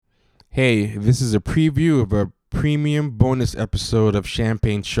Hey, this is a preview of a premium bonus episode of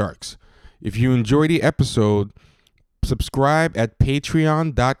Champagne Sharks. If you enjoy the episode, subscribe at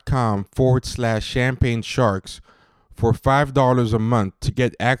patreon.com/champagne sharks for $5 a month to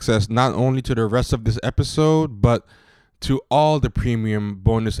get access not only to the rest of this episode, but to all the premium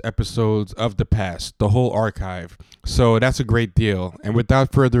bonus episodes of the past, the whole archive. So that's a great deal. And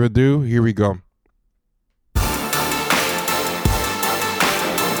without further ado, here we go.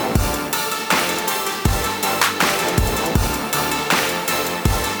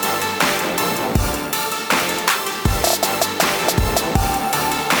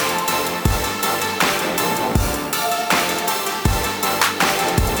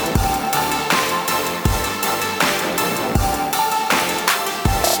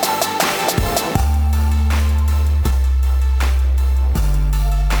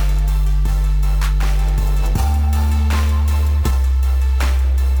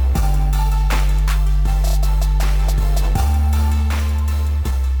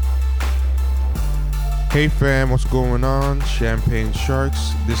 Hey fam, what's going on? Champagne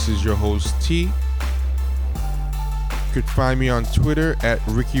Sharks. This is your host T. You could find me on Twitter at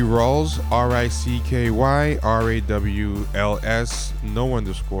Ricky Rawls, RICKYRAWLS, no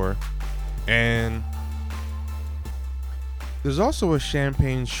underscore. And there's also a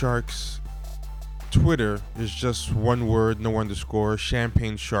Champagne Sharks Twitter. It's just one word, no underscore,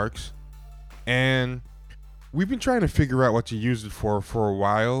 Champagne Sharks. And we've been trying to figure out what to use it for a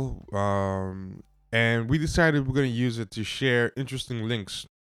while. And we decided we're going to use it to share interesting links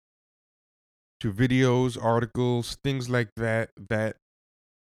to videos, articles, things like that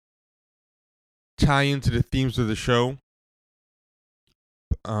tie into the themes of the show,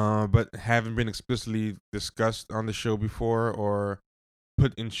 but haven't been explicitly discussed on the show before or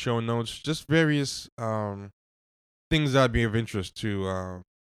put in show notes. Just various things that'd be of interest to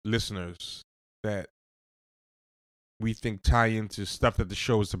listeners that we think tie into stuff that the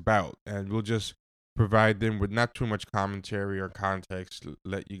show is about, and we'll just provide them with not too much commentary or context,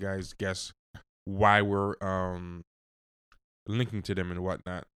 let you guys guess why we're linking to them and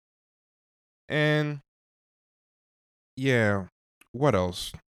whatnot. And yeah, what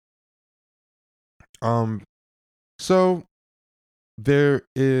else? So there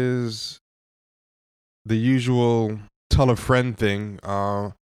is the usual tell a friend thing.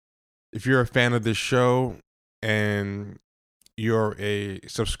 If you're a fan of this show and you're a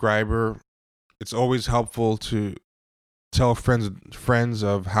subscriber, it's always helpful to tell friends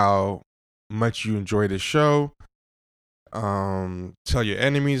of how much you enjoy the show. Tell your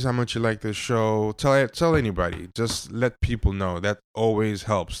enemies how much you like the show. Tell anybody. Just let people know. That always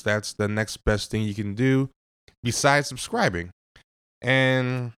helps. That's the next best thing you can do besides subscribing.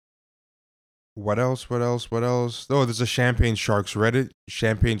 And what else? Oh, there's a Champagne Sharks Reddit,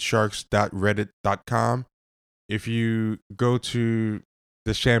 champagnesharks.reddit.com. If you go to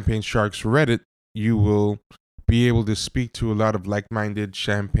the Champagne Sharks Reddit, you will be able to speak to a lot of like-minded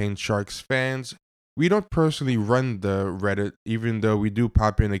Champagne Sharks fans. We don't personally run the Reddit, even though we do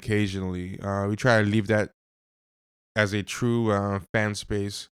pop in occasionally. We try to leave that as a true fan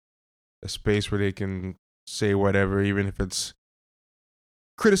space, a space where they can say whatever, even if it's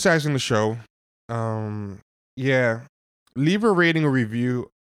criticizing the show. Yeah, leave a rating or review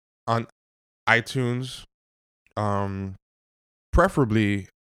on iTunes. Preferably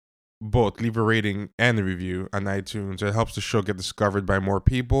both. Leave a rating and a review on iTunes. It helps the show get discovered by more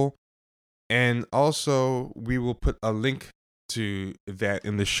people. And also, we will put a link to that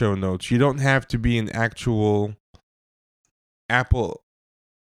in the show notes. You don't have to be an actual Apple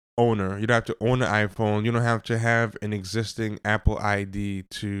owner. You don't have to own an iPhone. You don't have to have an existing Apple ID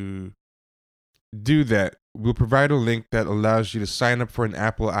to do that. We'll provide a link that allows you to sign up for an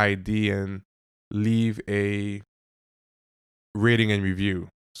Apple ID and leave a rating and review.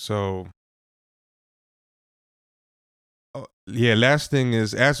 So, yeah, last thing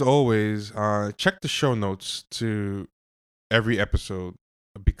is, as always, check the show notes to every episode,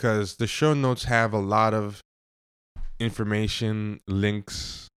 because the show notes have a lot of information,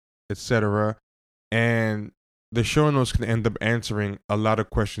 links, etc. And the show notes can end up answering a lot of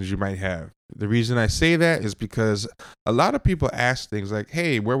questions you might have. The reason I say that is because a lot of people ask things like,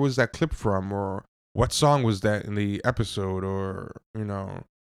 hey, where was that clip from? Or what song was that in the episode? Or,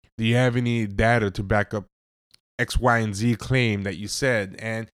 do you have any data to back up X, Y, and Z claim that you said?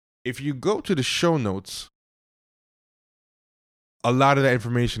 And if you go to the show notes, a lot of that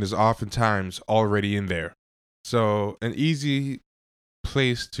information is oftentimes already in there. So an easy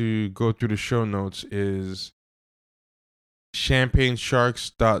place to go through the show notes is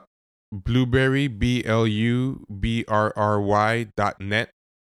champagnesharks.blueberry.net.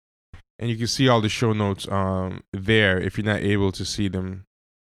 and you can see all the show notes there if you're not able to see them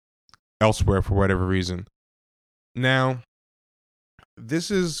elsewhere for whatever reason. Now,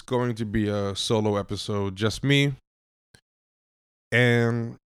 this is going to be a solo episode, just me,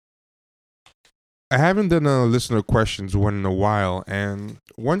 and I haven't done a listener questions one in a while, and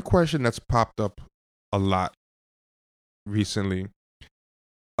one question that's popped up a lot recently.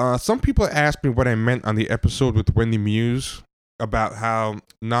 Some people asked me what I meant on the episode with Wendy Muse about how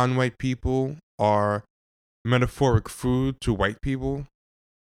non-white people are metaphoric food to white people,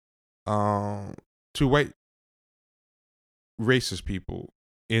 to white racist people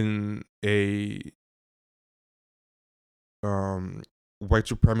in a white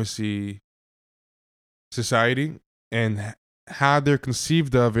supremacy society, and how they're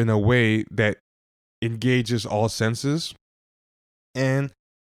conceived of in a way that engages all senses. And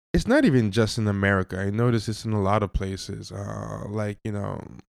it's not even just in America. I notice it's in a lot of places. Like,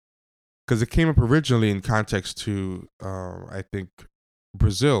 because it came up originally in context to, I think,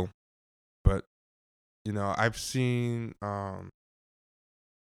 Brazil. But, I've seen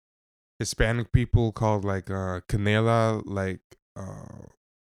Hispanic people called like canela, like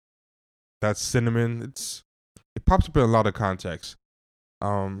that's cinnamon. It pops up in a lot of contexts.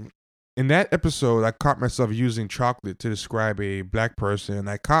 In that episode, I caught myself using chocolate to describe a black person, and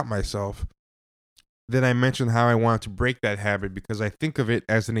I caught myself. Then I mentioned how I wanted to break that habit because I think of it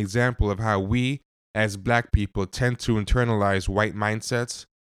as an example of how we, as black people, tend to internalize white mindsets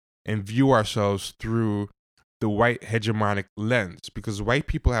and view ourselves through the white hegemonic lens, because white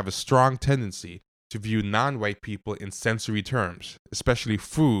people have a strong tendency to view non-white people in sensory terms, especially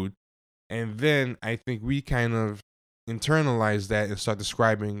food. And then I think we kind of internalize that and start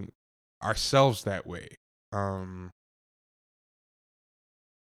describing ourselves that way.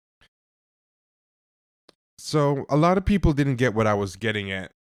 So a lot of people didn't get what I was getting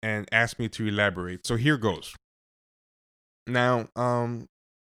at and asked me to elaborate. So here goes. Now,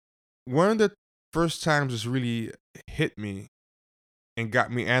 one of the first times this really hit me and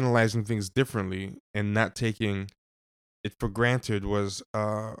got me analyzing things differently and not taking it for granted was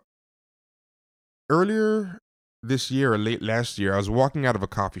earlier this year or late last year. I was walking out of a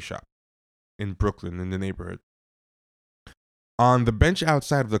coffee shop in Brooklyn in the neighborhood. On the bench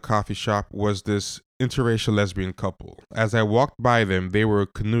outside of the coffee shop was this interracial lesbian couple. As I walked by them, they were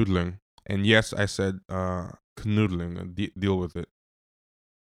canoodling. And yes, I said canoodling, deal with it.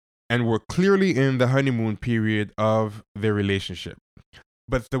 And were clearly in the honeymoon period of their relationship.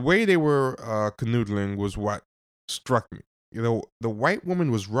 But the way they were canoodling was what struck me. The white woman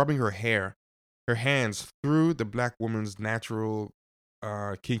was rubbing her hands through the black woman's natural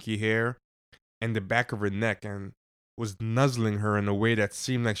kinky hair and the back of her neck, and was nuzzling her in a way that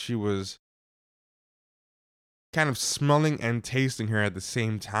seemed like she was kind of smelling and tasting her at the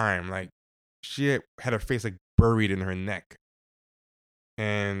same time. Like she had her face like buried in her neck.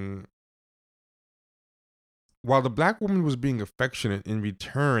 And while the black woman was being affectionate in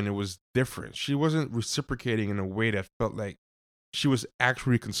return, it was different. She wasn't reciprocating in a way that felt like she was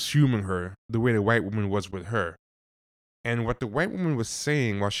actually consuming her the way the white woman was with her. And what the white woman was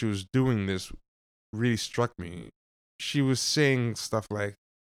saying while she was doing this really struck me. She was saying stuff like,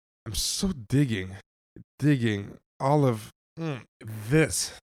 I'm so digging all of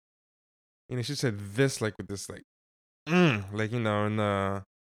this. She said this like with this like, like, in a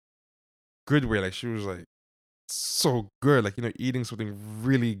good way. Like she was like, so good. Like, eating something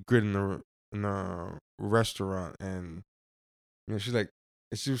really good in a restaurant. And, she's like,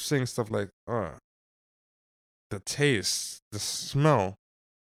 she was saying stuff like, the taste, the smell,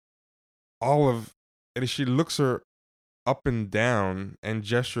 all of, and she looks her up and down and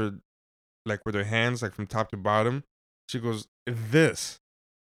gestured like with her hands, like from top to bottom. She goes, this.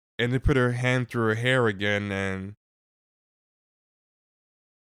 And then put her hand through her hair again and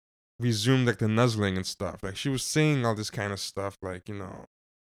resumed like the nuzzling and stuff. Like she was saying all this kind of stuff, like,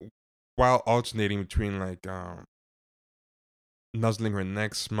 while alternating between like nuzzling her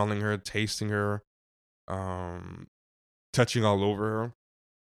neck, smelling her, tasting her, touching all over her.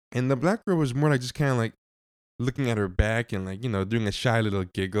 And the black girl was more like just kind of like looking at her back and like, doing a shy little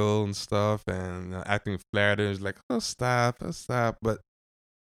giggle and stuff and acting flattered. Like, oh stop. But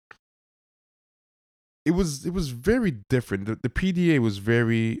it was very different. The PDA was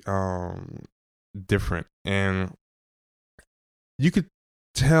very different, and you could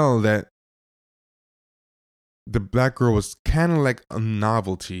tell that the black girl was kind of like a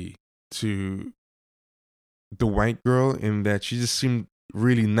novelty to the white girl in that she just seemed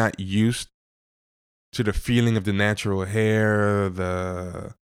really not used to the feeling of the natural hair,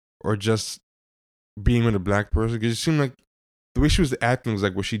 or just being with a black person. Because it seemed like the way she was acting was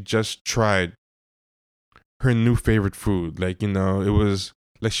like what she just tried her new favorite food. Like, it was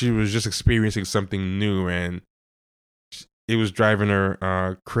like she was just experiencing something new, and it was driving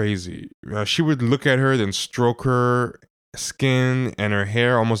her crazy. She would look at her, then stroke her skin and her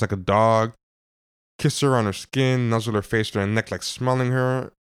hair almost like a dog, kiss her on her skin, nuzzle her face or her neck, like smelling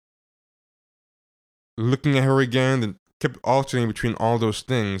her, looking at her again, then kept alternating between all those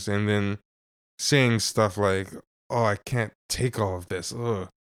things, and then saying stuff like, "Oh, I can't take all of this. Ugh.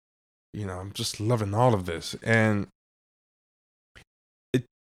 I'm just loving all of this." And it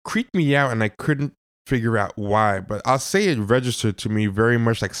creeped me out, and I couldn't figure out why. But I'll say it registered to me very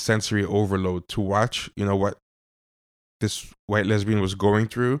much like sensory overload to watch, what this white lesbian was going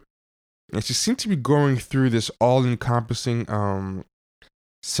through. And she seemed to be going through this all encompassing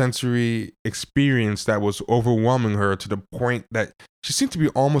sensory experience that was overwhelming her to the point that she seemed to be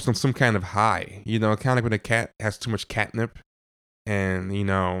almost on some kind of high, kind of like when a cat has too much catnip and,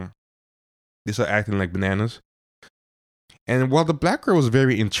 they start acting like bananas. And while the black girl was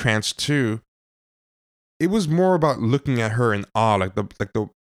very entranced too, it was more about looking at her in awe. Like the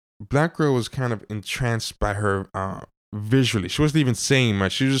black girl was kind of entranced by her visually. She wasn't even saying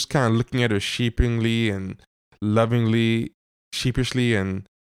much. She was just kind of looking at her sheepishly and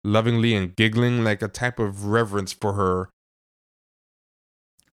lovingly and giggling, like a type of reverence for her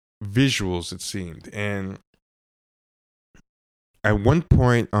visuals, it seemed. And at one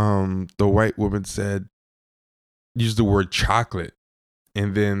point, the white woman used the word chocolate.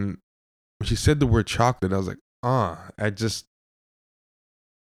 And then when she said the word chocolate, I was like, I just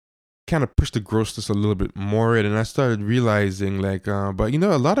kind of pushed the grossness a little bit more in, and I started realizing like, but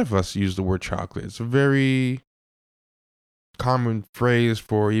a lot of us use the word chocolate. It's a very common phrase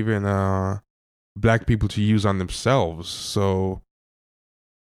for even black people to use on themselves. So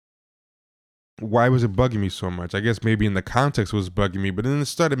why was it bugging me so much? I guess maybe in the context it was bugging me, but then it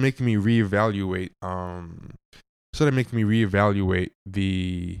started making me reevaluate.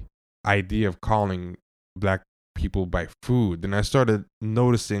 The idea of calling black people by food. And I started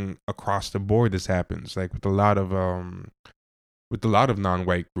noticing across the board this happens, like with a lot of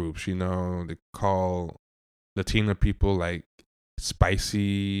non-white groups. They call Latina people like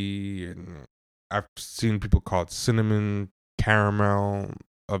spicy, and I've seen people call it cinnamon, caramel,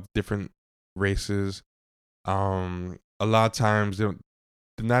 of different races. A lot of times they're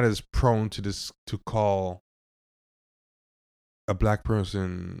not as prone to call a black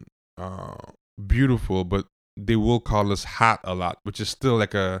person beautiful, but they will call us hot a lot, which is still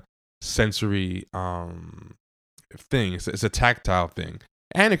like a sensory thing. It's a tactile thing,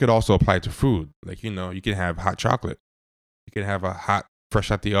 and it could also apply to food. Like, you can have hot chocolate, you can have a hot,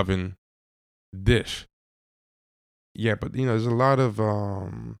 fresh out the oven dish. Yeah, but there's a lot of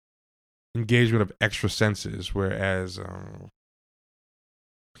engagement of extra senses, whereas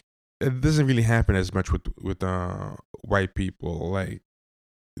it doesn't really happen as much with white people. Like,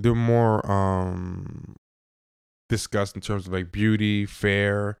 they're more discussed in terms of like beauty,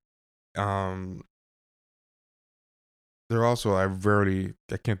 fair. They're also I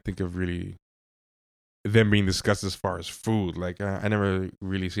can't think of really them being discussed as far as food. Like, I never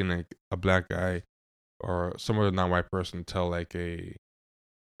really seen like a black guy or some other non-white person tell like a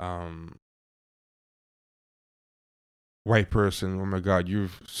white person, "Oh my God, you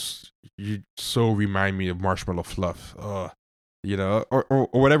so remind me of marshmallow fluff," or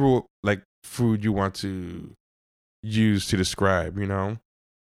whatever like food you want to use to describe,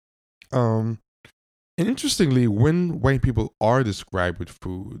 And interestingly, when white people are described with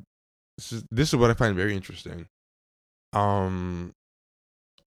food, this is what I find very interesting. They're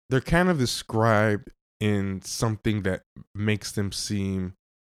kind of described in something that makes them seem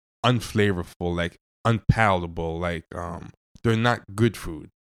unflavorful, like unpalatable, like they're not good food.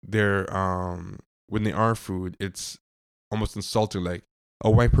 They're when they are food, it's almost insulting. Like, a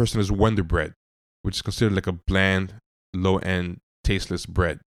white person is Wonder Bread, which is considered like a bland, low end, tasteless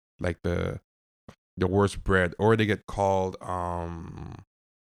bread, like the worst bread. Or they get called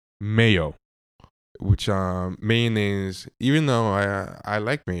mayo, which mayonnaise. Even though I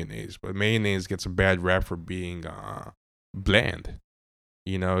like mayonnaise, but mayonnaise gets a bad rap for being bland.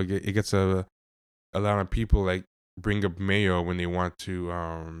 It gets a lot of people like bring up mayo when they want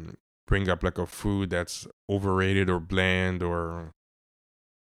to bring up like a food that's overrated or bland or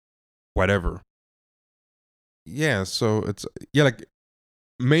whatever. Yeah, so it's like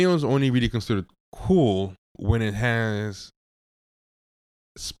mayo is only really considered cool when it has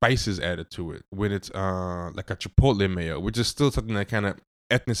spices added to it. When it's like a chipotle mayo, which is still something that kind of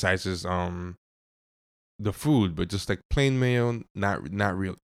ethnicizes the food, but just like plain mayo, not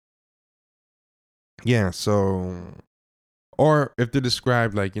really. Yeah, so Or if they're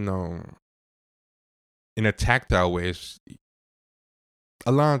described like, in a tactile way,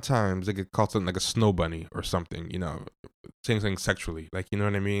 a lot of times they get called something like a snow bunny or something, saying something sexually, like, you know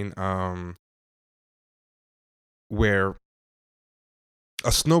what I mean? Where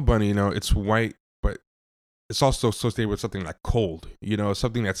a snow bunny, it's white, but it's also associated with something like cold,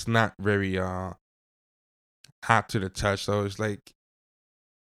 something that's not very hot to the touch. So it's like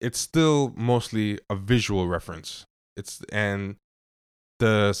it's still mostly a visual reference. And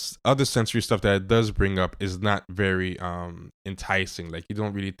the other sensory stuff that it does bring up is not very enticing. Like you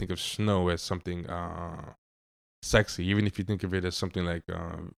don't really think of snow as something sexy, even if you think of it as something like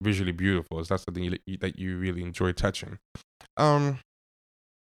visually beautiful. It's not something that you really enjoy touching. Um,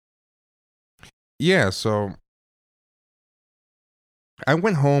 yeah. So I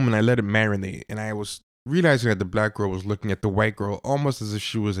went home and I let it marinate, and I was realizing that the black girl was looking at the white girl almost as if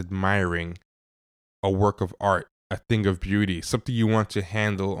she was admiring a work of art, a thing of beauty, something you want to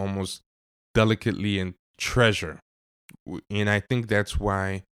handle almost delicately and treasure. And I think that's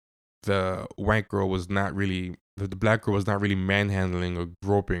why the white girl was not really, the black girl was not really manhandling or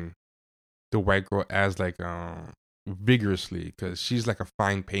groping the white girl as like vigorously, because she's like a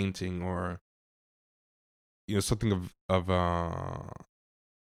fine painting or something of a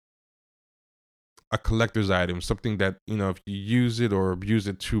collector's item, something that if you use it or abuse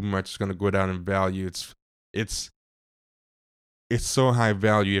it too much, it's gonna go down in value. It's it's so high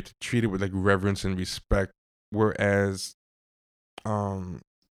value, you have to treat it with like reverence and respect. Whereas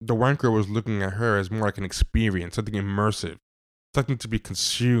the white girl was looking at her as more like an experience, something immersive, something to be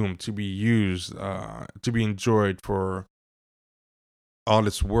consumed, to be used, to be enjoyed for all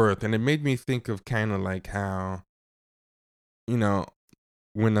it's worth. And it made me think of kind of like how, you know,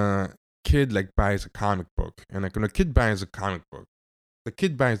 when a kid like buys a comic book, and like when a kid buys a comic book, the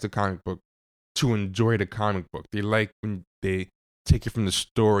kid buys the comic book to enjoy the comic book. They like when they take it from the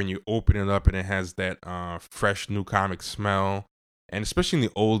store and you open it up and it has that fresh new comic smell. And especially in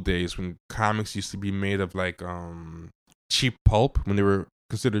the old days when comics used to be made of like cheap pulp, when they were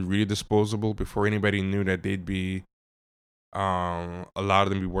considered really disposable, before anybody knew that they'd be a lot of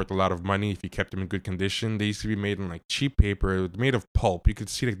them be worth a lot of money if you kept them in good condition. They used to be made in like cheap paper, made of pulp. You could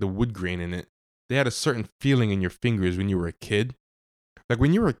see like the wood grain in it. They had a certain feeling in your fingers when you were a kid. Like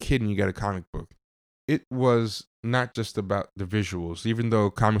when you were a kid and you got a comic book, it was not just about the visuals. Even though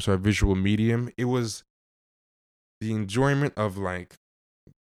comics are a visual medium, it was the enjoyment of like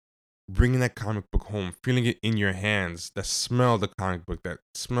bringing that comic book home, feeling it in your hands, the smell of the comic book, that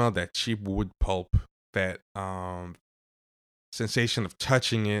smell, that cheap wood pulp, that sensation of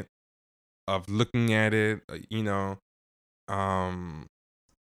touching it, of looking at it, um,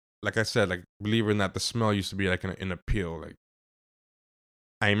 like I said, like believe it or not, the smell used to be like an appeal. Like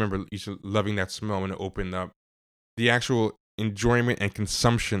I remember used to loving that smell when it opened up. The actual enjoyment and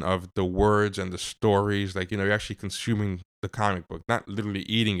consumption of the words and the stories, like you're actually consuming the comic book, not literally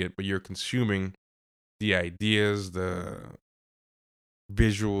eating it, but you're consuming the ideas, the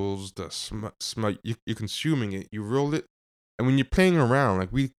visuals, the smell. You're consuming it. You roll it, and when you're playing around,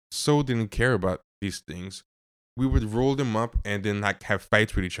 like we so didn't care about these things, we would roll them up and then like have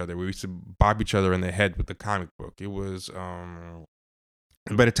fights with each other. We used to bob each other in the head with the comic book. It was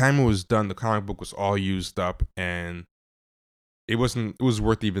and by the time it was done, the comic book was all used up, and it was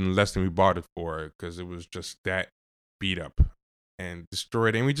worth even less than we bought it for, because it was just that beat up and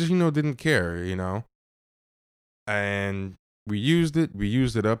destroyed, and we just didn't care, and we used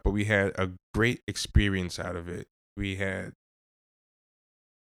it up, but we had a great experience out of it. We had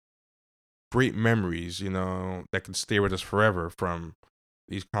great memories, that could stay with us forever from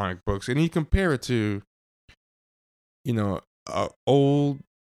these comic books. And you compare it to, a old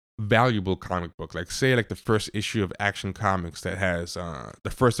valuable comic book, like say like the first issue of Action Comics that has the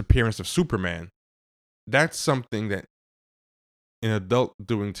first appearance of Superman. That's something that an adult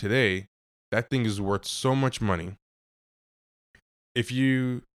doing today, that thing is worth so much money. If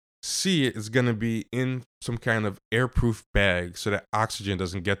you see it, it's gonna be in some kind of airproof bag so that oxygen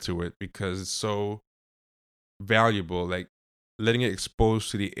doesn't get to it, because it's so valuable. Like letting it exposed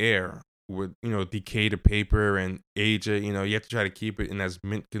to the air would decay the paper and age it. You have to try to keep it in as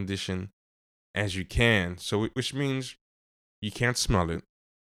mint condition as you can. So which means you can't smell it.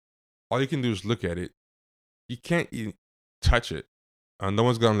 All you can do is look at it. You can't touch it. No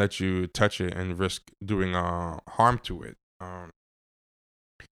one's gonna let you touch it and risk doing harm to it.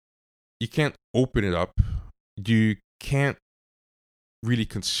 You can't open it up. You can't really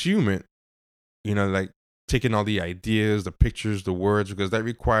consume it. Like taking all the ideas, the pictures, the words, because that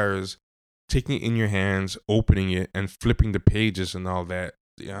requires taking it in your hands, opening it, and flipping the pages and all that.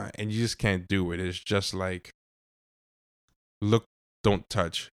 Yeah, and you just can't do it. It's just like look, don't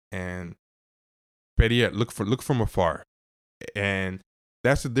touch, and better yet, look from afar. And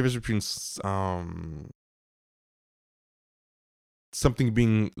that's the difference between something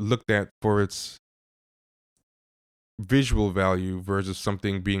being looked at for its visual value versus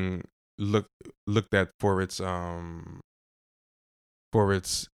something being looked at for its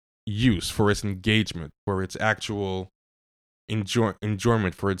use, for its engagement, for its actual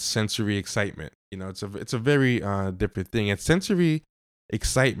enjoyment, for its sensory excitement. It's a very different thing. And sensory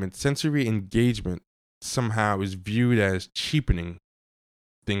excitement, sensory engagement somehow is viewed as cheapening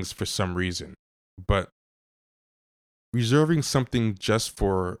things for some reason. But reserving something just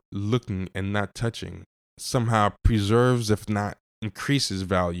for looking and not touching somehow preserves, if not increases,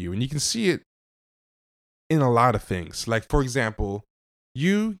 value. And you can see it in a lot of things. Like, for example,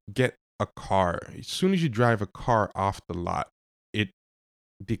 you get a car. As soon as you drive a car off the lot, it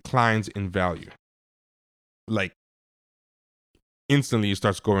declines in value. Like, instantly it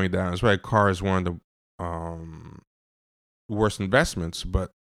starts going down. That's why a car is one of the worst investments.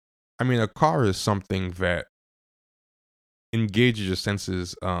 But I mean, a car is something that engages your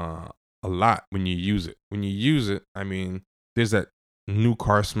senses a lot when you use it. When you use it, I mean, there's that new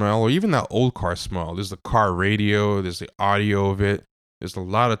car smell, or even that old car smell. There's the car radio, there's the audio of it. There's a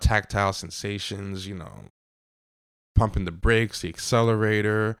lot of tactile sensations, pumping the brakes, the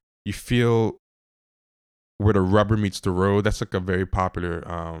accelerator. You feel where the rubber meets the road. That's like a very popular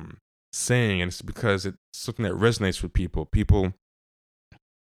saying, and it's because it's something that resonates with people. People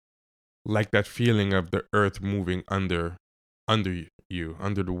like that feeling of the earth moving under you,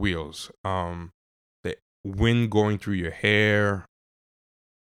 under the wheels. The wind going through your hair,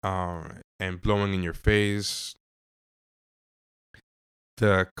 and blowing in your face.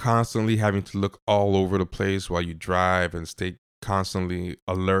 The constantly having to look all over the place while you drive and stay constantly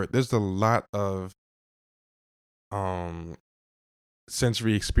alert. There's a lot of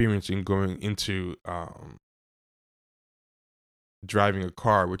sensory experiencing going into driving a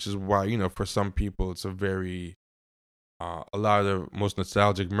car, which is why, for some people it's a lot of the most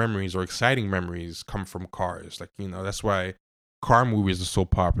nostalgic memories or exciting memories come from cars. Like, that's why car movies are so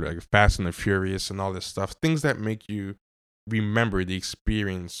popular, like Fast and the Furious and all this stuff. Things that make you remember the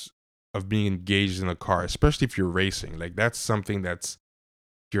experience of being engaged in a car, especially if you're racing. Like, that's something that's,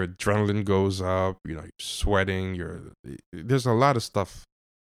 your adrenaline goes up, you're sweating, there's a lot of stuff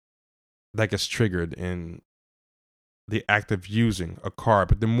that gets triggered in the act of using a car.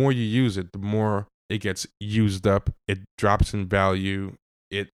 But the more you use it, the more it gets used up, it drops in value,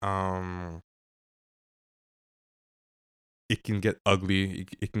 it can get ugly,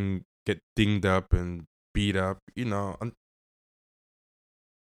 it can get dinged up and beat up,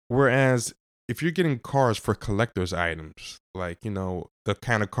 whereas if you're getting cars for collector's items, like, the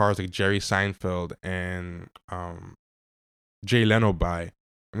kind of cars like Jerry Seinfeld and Jay Leno buy,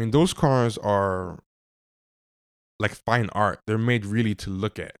 I mean, those cars are like fine art. They're made really to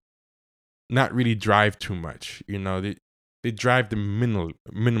look at, not really drive too much. They drive them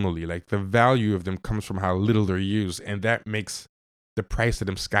minimally. Like, the value of them comes from how little they're used, and that makes the price of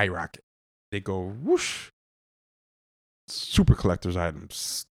them skyrocket. They go whoosh. Super collector's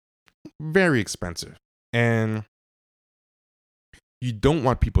items, very expensive, and you don't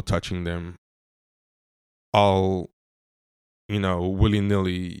want people touching them all, willy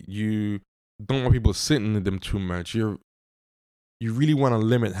nilly. You don't want people sitting in them too much. You really want to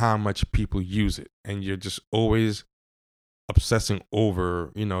limit how much people use it, and you're just always obsessing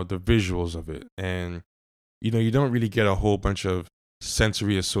over, the visuals of it. And, you don't really get a whole bunch of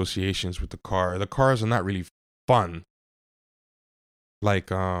sensory associations with the car. The cars are not really fun. Like,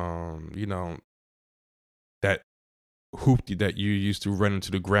 that hoopty that you used to run into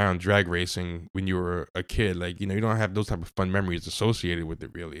the ground drag racing when you were a kid. Like, you don't have those type of fun memories associated with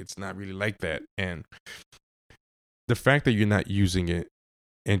it, really. It's not really like that. And the fact that you're not using it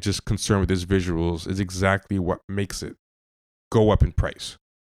and just concerned with its visuals is exactly what makes it go up in price.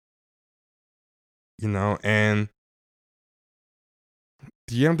 And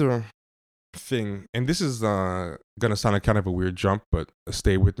the other thing, and this is gonna sound like kind of a weird jump, but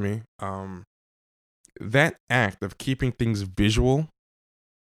stay with me. That act of keeping things visual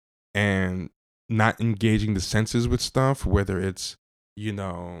and not engaging the senses with stuff, whether it's,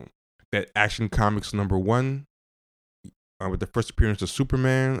 that Action Comics #1 with the first appearance of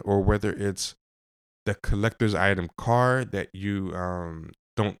Superman, or whether it's the collector's item car that you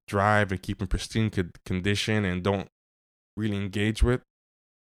don't drive and keep in pristine condition and don't really engage with.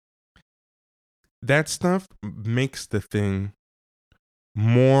 That stuff makes the thing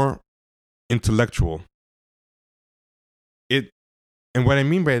more intellectual. And what I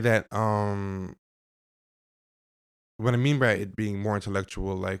mean by that, what I mean by it being more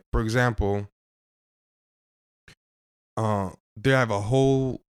intellectual, like for example, they have a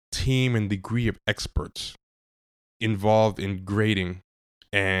whole team and degree of experts involved in grading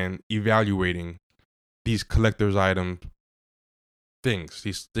and evaluating these collector's item things,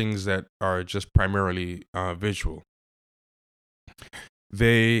 these things that are just primarily visual.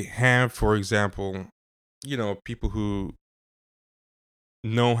 They have, for example, people who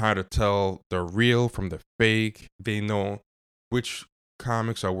know how to tell the real from the fake. They know which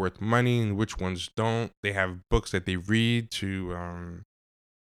comics are worth money and which ones don't. They have books that they read to,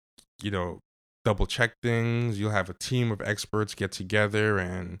 you know, double check things. You'll have a team of experts get together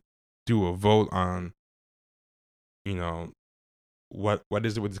and do a vote on, you know, what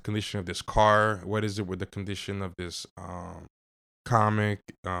is it with the condition of this car? What is it with the condition of this comic?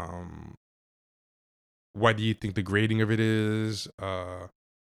 What do you think the grading of it is?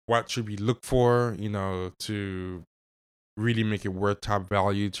 What should we look for, to really make it worth top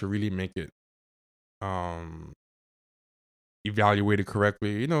value, to really make it um evaluated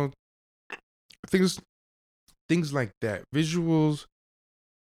correctly, things things like that. Visuals,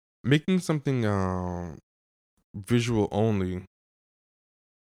 making something visual only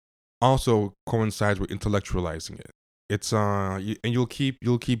also coincides with intellectualizing it. It's and you'll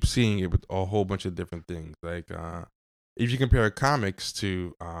keep seeing it with a whole bunch of different things. Like if you compare comics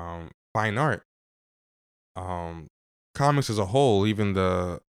to fine art, um comics as a whole, even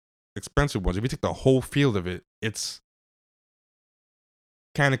the expensive ones, if you take the whole field of it, it's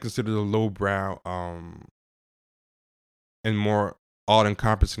kind of considered a lowbrow and more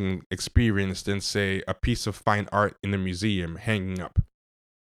all-encompassing experience than, say, a piece of fine art in a museum hanging up.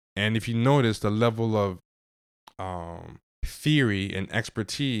 And if you notice the level of theory and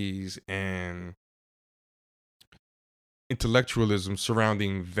expertise and intellectualism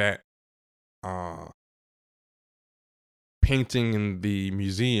surrounding that uh, painting in the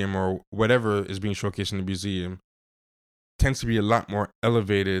museum or whatever is being showcased in the museum, tends to be a lot more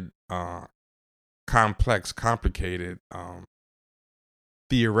elevated, complex, complicated,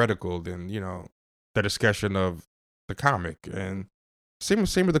 theoretical than the discussion of the comic. And same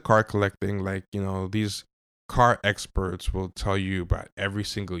with the car collecting. Like these car experts will tell you about every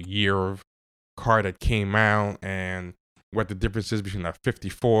single year of car that came out and what the difference is between a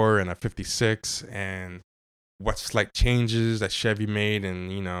 54 and a 56 and what slight changes that Chevy made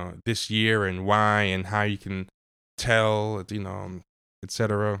and this year and why and how you can tell,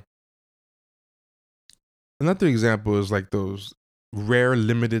 etc. Another example is like those rare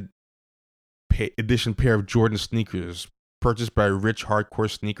limited edition pair of Jordan sneakers purchased by rich hardcore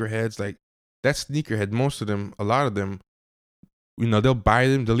sneakerheads. Like that sneakerhead, most of them, a lot of them, they'll buy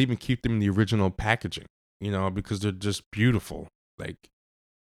them, they'll even keep them in the original packaging, because they're just beautiful. Like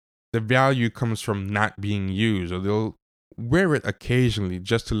the value comes from not being used, or they'll wear it occasionally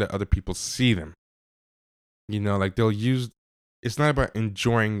just to let other people see them. Like they'll use, it's not about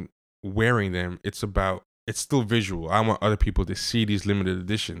enjoying wearing them, it's still visual. I want other people to see these limited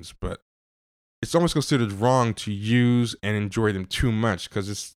editions, but it's almost considered wrong to use and enjoy them too much because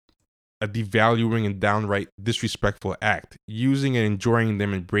it's a devaluing and downright disrespectful act. Using and enjoying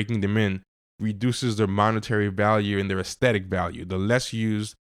them and breaking them in reduces their monetary value and their aesthetic value. The less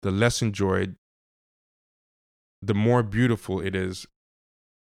used, the less enjoyed, the more beautiful it is,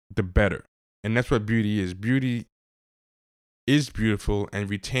 the better. And that's what beauty is. Beauty is beautiful and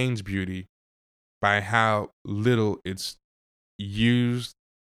retains beauty by how little it's used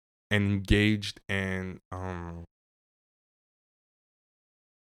and engaged and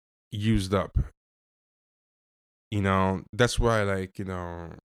used up. That's why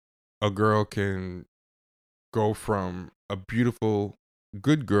a girl can go from a beautiful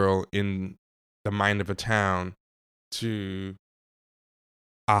good girl in the mind of a town to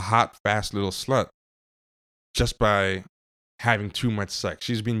a hot fast little slut just by having too much sex.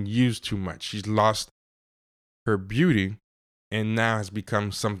 She's been used too much. She's lost her beauty and now has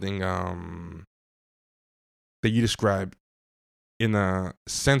become something that you describe in a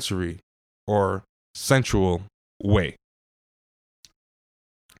sensory or sensual way.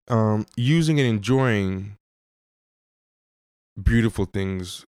 Using and enjoying beautiful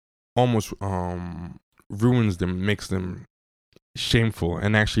things almost ruins them, makes them shameful,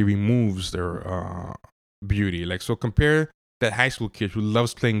 and actually removes their beauty. Like, so compare that high school kid who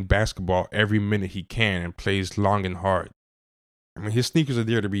loves playing basketball every minute he can and plays long and hard. I mean, his sneakers are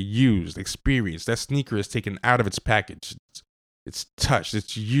there to be used, experienced. That sneaker is taken out of its package. It's touched,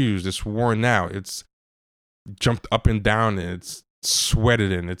 it's used, it's worn out, it's jumped up and down, and it's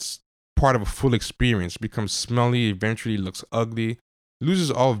sweated in. It's part of a full experience. It becomes smelly, eventually looks ugly.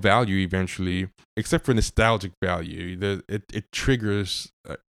 loses all value eventually, except for nostalgic value. It triggers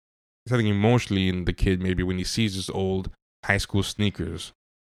something emotionally in the kid, maybe when he sees his old high school sneakers.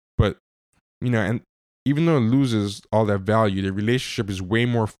 But and even though it loses all that value, the relationship is way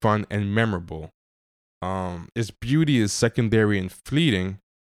more fun and memorable. Its beauty is secondary and fleeting,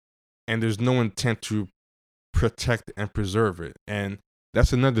 and there's no intent to protect and preserve it. And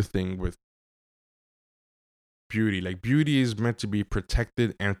that's another thing with beauty. Like, beauty is meant to be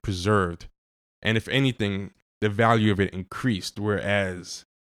protected and preserved. And if anything, the value of it increased. Whereas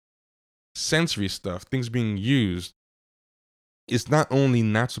sensory stuff, things being used, is not only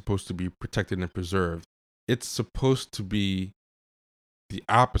not supposed to be protected and preserved, it's supposed to be the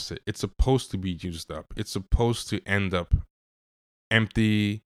opposite. It's supposed to be used up. It's supposed to end up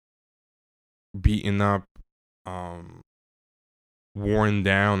empty, beaten up, worn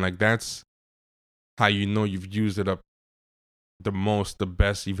down. Like, that's how you know you've used it up the most, the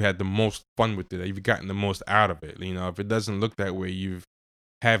best. You've had the most fun with it. You've gotten the most out of it. If it doesn't look that way, you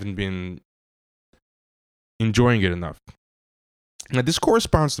haven't been enjoying it enough. Now, this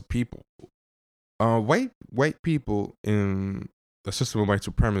corresponds to people. White people in the system of white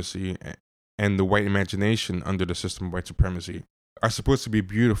supremacy and the white imagination under the system of white supremacy are supposed to be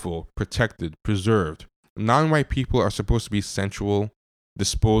beautiful, protected, preserved. Non-white people are supposed to be sensual,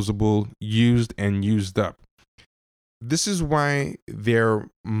 disposable, used, and used up. This is why they're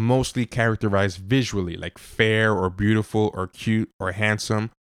mostly characterized visually, like fair or beautiful or cute or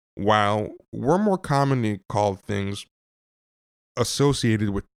handsome, while we're more commonly called things associated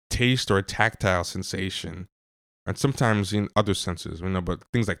with taste or tactile sensation, and sometimes in other senses, but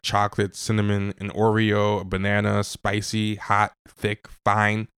things like chocolate, cinnamon, an Oreo, a banana, spicy, hot, thick,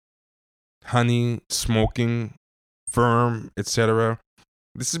 fine, honey, smoking, firm, etc.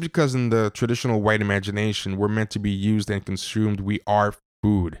 This is because in the traditional white imagination, we're meant to be used and consumed. We are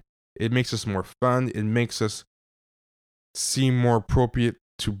food. It makes us more fun. It makes us seem more appropriate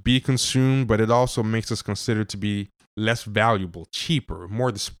to be consumed, but it also makes us considered to be less valuable, cheaper, more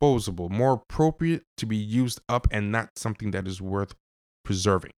disposable, more appropriate to be used up, and not something that is worth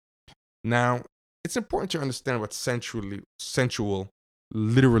preserving. Now, it's important to understand what sensual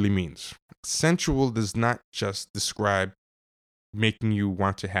literally means. Sensual does not just describe making you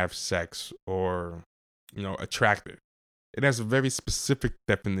want to have sex or, attractive. It has a very specific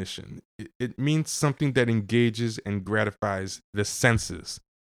definition. It means something that engages and gratifies the senses.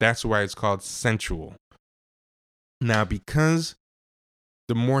 That's why it's called sensual. Now, because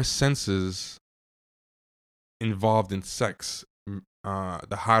the more senses involved in sex,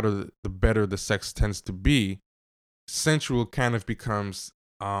 the hotter, the better the sex tends to be, sensual kind of becomes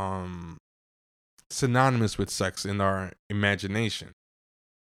synonymous with sex in our imagination.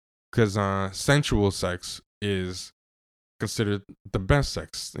 Because sensual sex is considered the best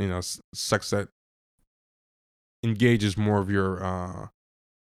sex, sex that engages more of your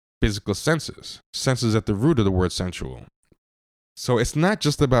physical senses at the root of the word sensual. So it's not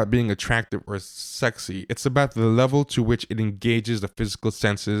just about being attractive or sexy, it's about the level to which it engages the physical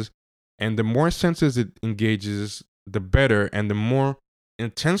senses, and the more senses it engages, the better, and the more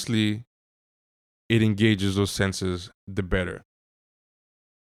intensely it engages those senses, the better.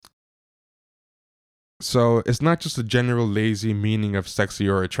 So it's not just a general lazy meaning of sexy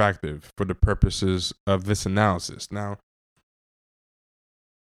or attractive for the purposes of this analysis. Now,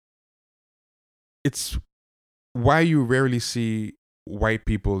 it's why you rarely see white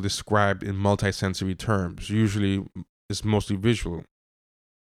people described in multisensory terms. Usually it's mostly visual.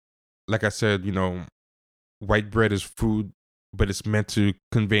 Like I said, white bread is food, but it's meant to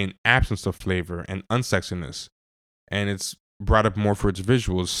convey an absence of flavor and unsexiness. And it's brought up more for its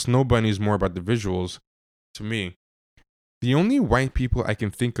visuals. Snow Bunny is more about the visuals to me. The only white people I can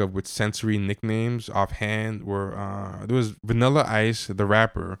think of with sensory nicknames offhand were there was Vanilla Ice, the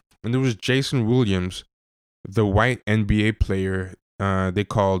rapper, and there was Jason Williams, the white NBA player they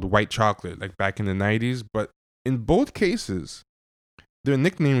called White Chocolate, like back in the 90s. But in both cases, their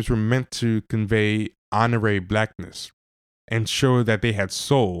nicknames were meant to convey honorary blackness and show that they had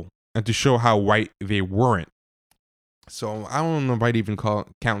soul, and to show how white they weren't. So I don't know if I'd even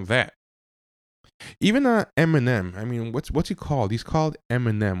count that. Even Eminem, I mean, what's he called? He's called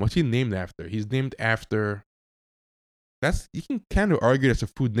Eminem. What's he named after? He's named after. You can kind of argue that's a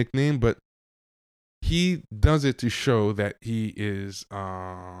food nickname, but he does it to show that he is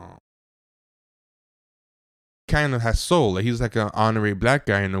kind of has soul. Like, he's like an honorary black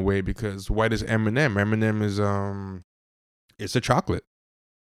guy in a way, because white is Eminem. Eminem is it's a chocolate.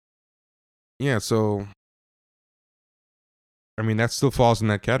 Yeah, so I mean that still falls in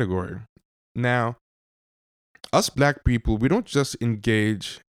that category. Now, us black people, we don't just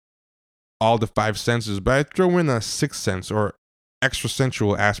engage all the five senses, but I throw in a sixth sense or extra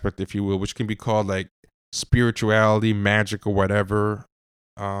sensual aspect, if you will, which can be called like spirituality, magic, or whatever.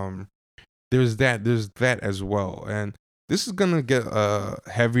 Um, there's that as well, and this is gonna get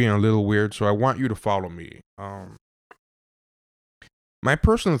heavy and a little weird, so I want you to follow me. My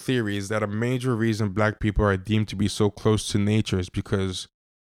personal theory is that a major reason black people are deemed to be so close to nature is because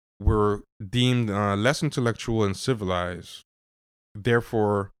we're deemed less intellectual and civilized,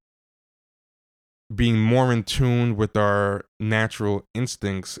 therefore being more in tune with our natural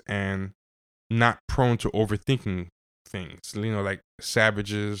instincts and not prone to overthinking things, like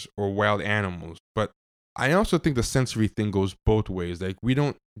savages or wild animals. But I also think the sensory thing goes both ways. Like, we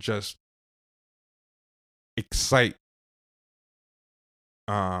don't just excite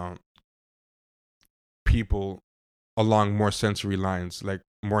um, people along more sensory lines, like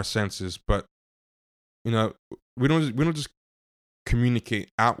more senses, but you know, we don't just communicate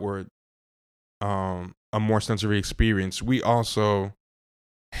outward a more sensory experience. We also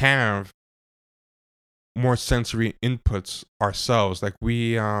have more sensory inputs ourselves. Like,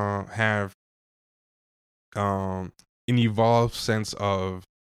 we have an evolved sense of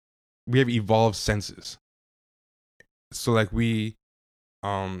we have evolved senses. So like we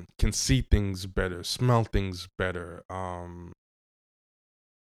can see things better, smell things better. On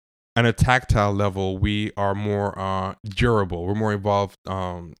a tactile level, we are more durable. We're more evolved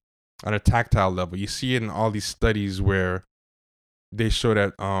on a tactile level. You see it in all these studies where they show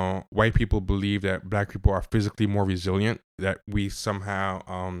that white people believe that black people are physically more resilient, that we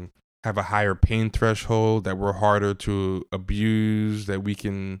somehow have a higher pain threshold, that we're harder to abuse, that we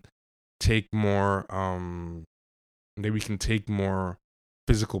can take more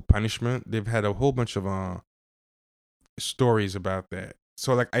physical punishment. They've had a whole bunch of stories about that.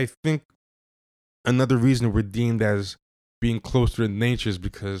 So like, I think another reason we're deemed as being closer to nature is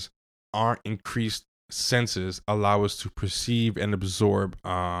because our increased senses allow us to perceive and absorb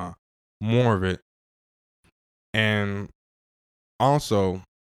more of it. And also,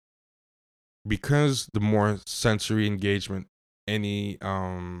 because the more sensory engagement any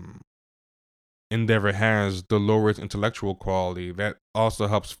endeavor has, the lower its intellectual quality. That also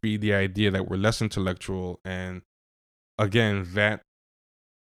helps feed the idea that we're less intellectual, and again, that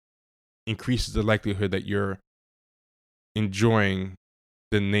increases the likelihood that you're enjoying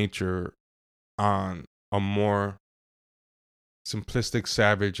the nature on a more simplistic,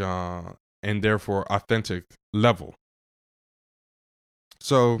 savage, and therefore authentic level.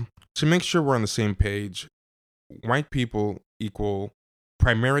 So, to make sure we're on the same page, white people equal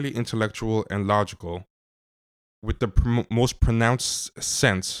primarily intellectual and logical, with the most pronounced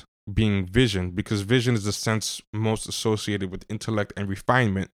sense being vision, because vision is the sense most associated with intellect and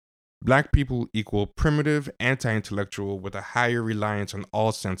refinement. Black people equal primitive, anti intellectual, with a higher reliance on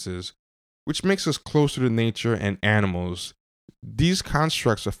all senses, which makes us closer to nature and animals. These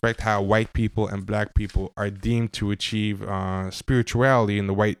constructs affect how white people and black people are deemed to achieve spirituality in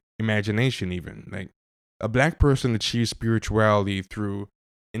the white imagination, even. Like, a black person achieves spirituality through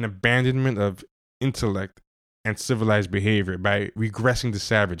an abandonment of intellect and civilized behavior by regressing to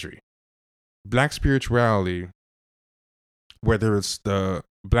savagery. Black spirituality, whether it's the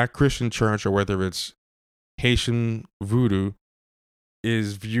Black Christian church or whether it's Haitian voodoo,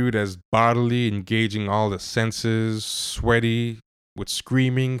 is viewed as bodily, engaging all the senses, sweaty, with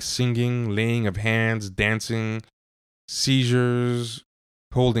screaming, singing, laying of hands, dancing, seizures,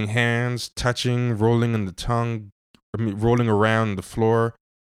 holding hands, touching, rolling in the tongue, rolling around the floor,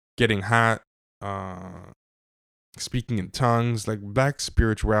 getting hot, speaking in tongues. Like, black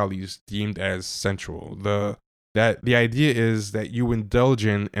spirituality is deemed as sensual. The idea is that you indulge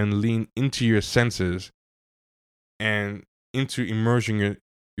in and lean into your senses and into immersing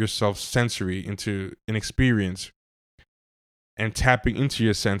yourself sensory into an experience and tapping into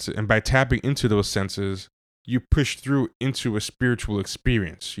your senses. And by tapping into those senses, you push through into a spiritual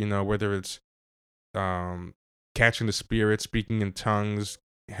experience, whether it's catching the spirit, speaking in tongues,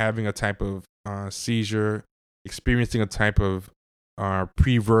 having a type of seizure, experiencing a type of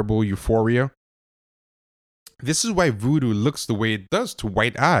pre-verbal euphoria. This is why voodoo looks the way it does to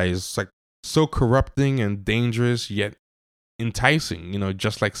white eyes. It's like so corrupting and dangerous, yet enticing,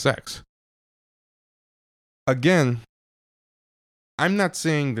 just like sex. Again, I'm not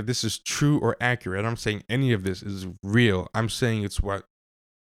saying that this is true or accurate. I'm saying any of this is real. I'm saying it's what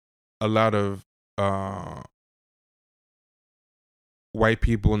a lot of white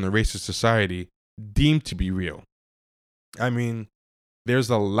people in the racist society deem to be real. I mean,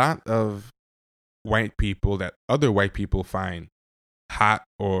 there's a lot of white people that other white people find hot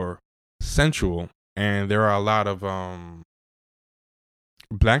or sensual, and there are a lot of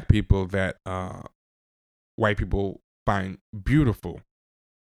black people that white people find beautiful.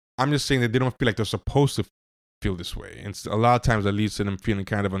 I'm just saying that they don't feel like they're supposed to feel this way, and a lot of times that leads to them feeling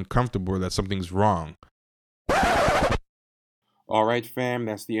kind of uncomfortable, that something's wrong. All right, fam,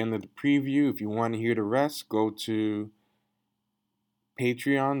 that's the end of the preview. If you want to hear the rest, go to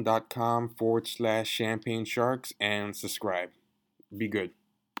patreon.com/champagne sharks and subscribe. Be good.